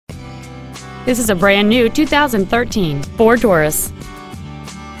This is a brand new 2013 Ford Taurus.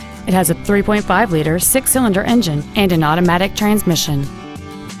 It has a 3.5-liter six-cylinder engine and an automatic transmission.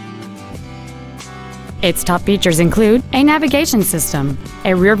 Its top features include a navigation system,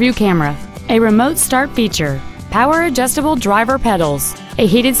 a rear-view camera, a remote start feature, power-adjustable driver pedals, a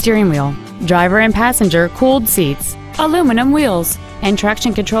heated steering wheel, driver and passenger cooled seats, aluminum wheels, and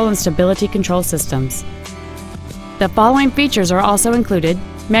traction control and stability control systems. The following features are also included: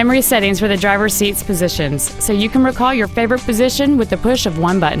 memory settings for the driver's seat's positions, so you can recall your favorite position with the push of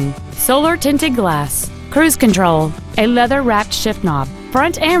one button, solar tinted glass, cruise control, a leather-wrapped shift knob,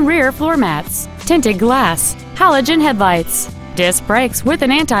 front and rear floor mats, tinted glass, halogen headlights, disc brakes with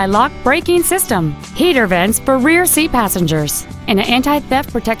an anti-lock braking system, heater vents for rear seat passengers, and an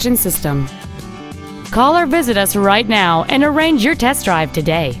anti-theft protection system. Call or visit us right now and arrange your test drive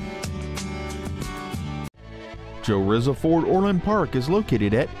today. Joe Rizza Ford Orland Park is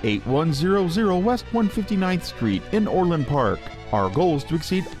located at 8100 West 159th Street in Orland Park. Our goal is to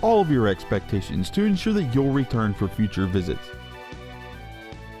exceed all of your expectations to ensure that you'll return for future visits.